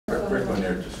quick one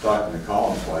there, just talking to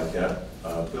columns like that.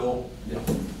 Bill,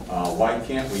 why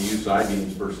can't we use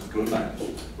I-beams versus Gluelams,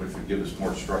 which would give us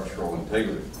more structural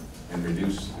integrity and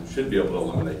reduce, and should be able to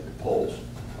eliminate the poles?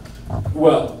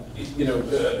 Well, you know,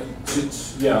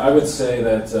 yeah, I would say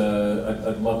that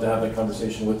I'd love to have that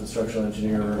conversation with the structural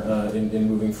engineer in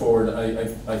moving forward.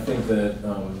 I think that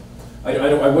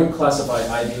I wouldn't classify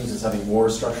I-beams as having more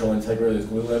structural integrity as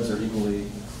Gluelams. Are equally,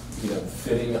 you know,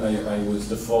 fitting. I was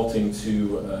defaulting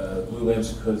to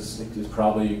Gluelams because it is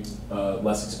probably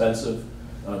less expensive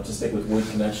to stick with wood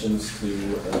connections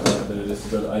than it is to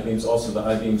go to I-beams. Also, the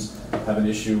I-beams have an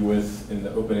issue with, in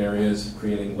the open areas,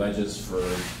 creating ledges for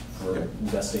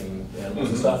nesting animals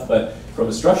and stuff. But from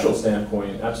a structural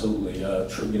standpoint, absolutely,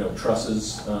 you know,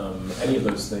 trusses, any of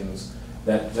those things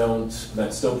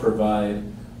that still provide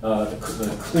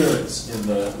the clearance in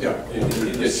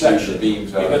the section.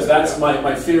 Beams because that's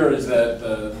my fear is that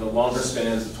the longer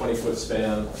spans, the 20-foot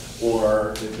span,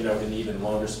 or you know, an even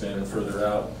longer span further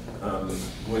out,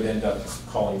 would end up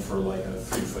calling for like a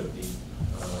 3-foot deep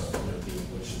beam,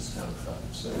 which is kind of fun.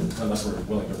 So unless we're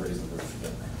willing to raise the roof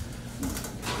again.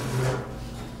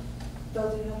 Bill,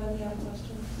 do you have any other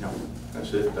questions? No,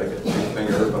 that's it. I get the same thing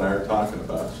Herb and I are talking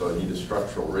about. So I need a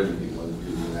structural ready when we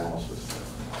do the analysis.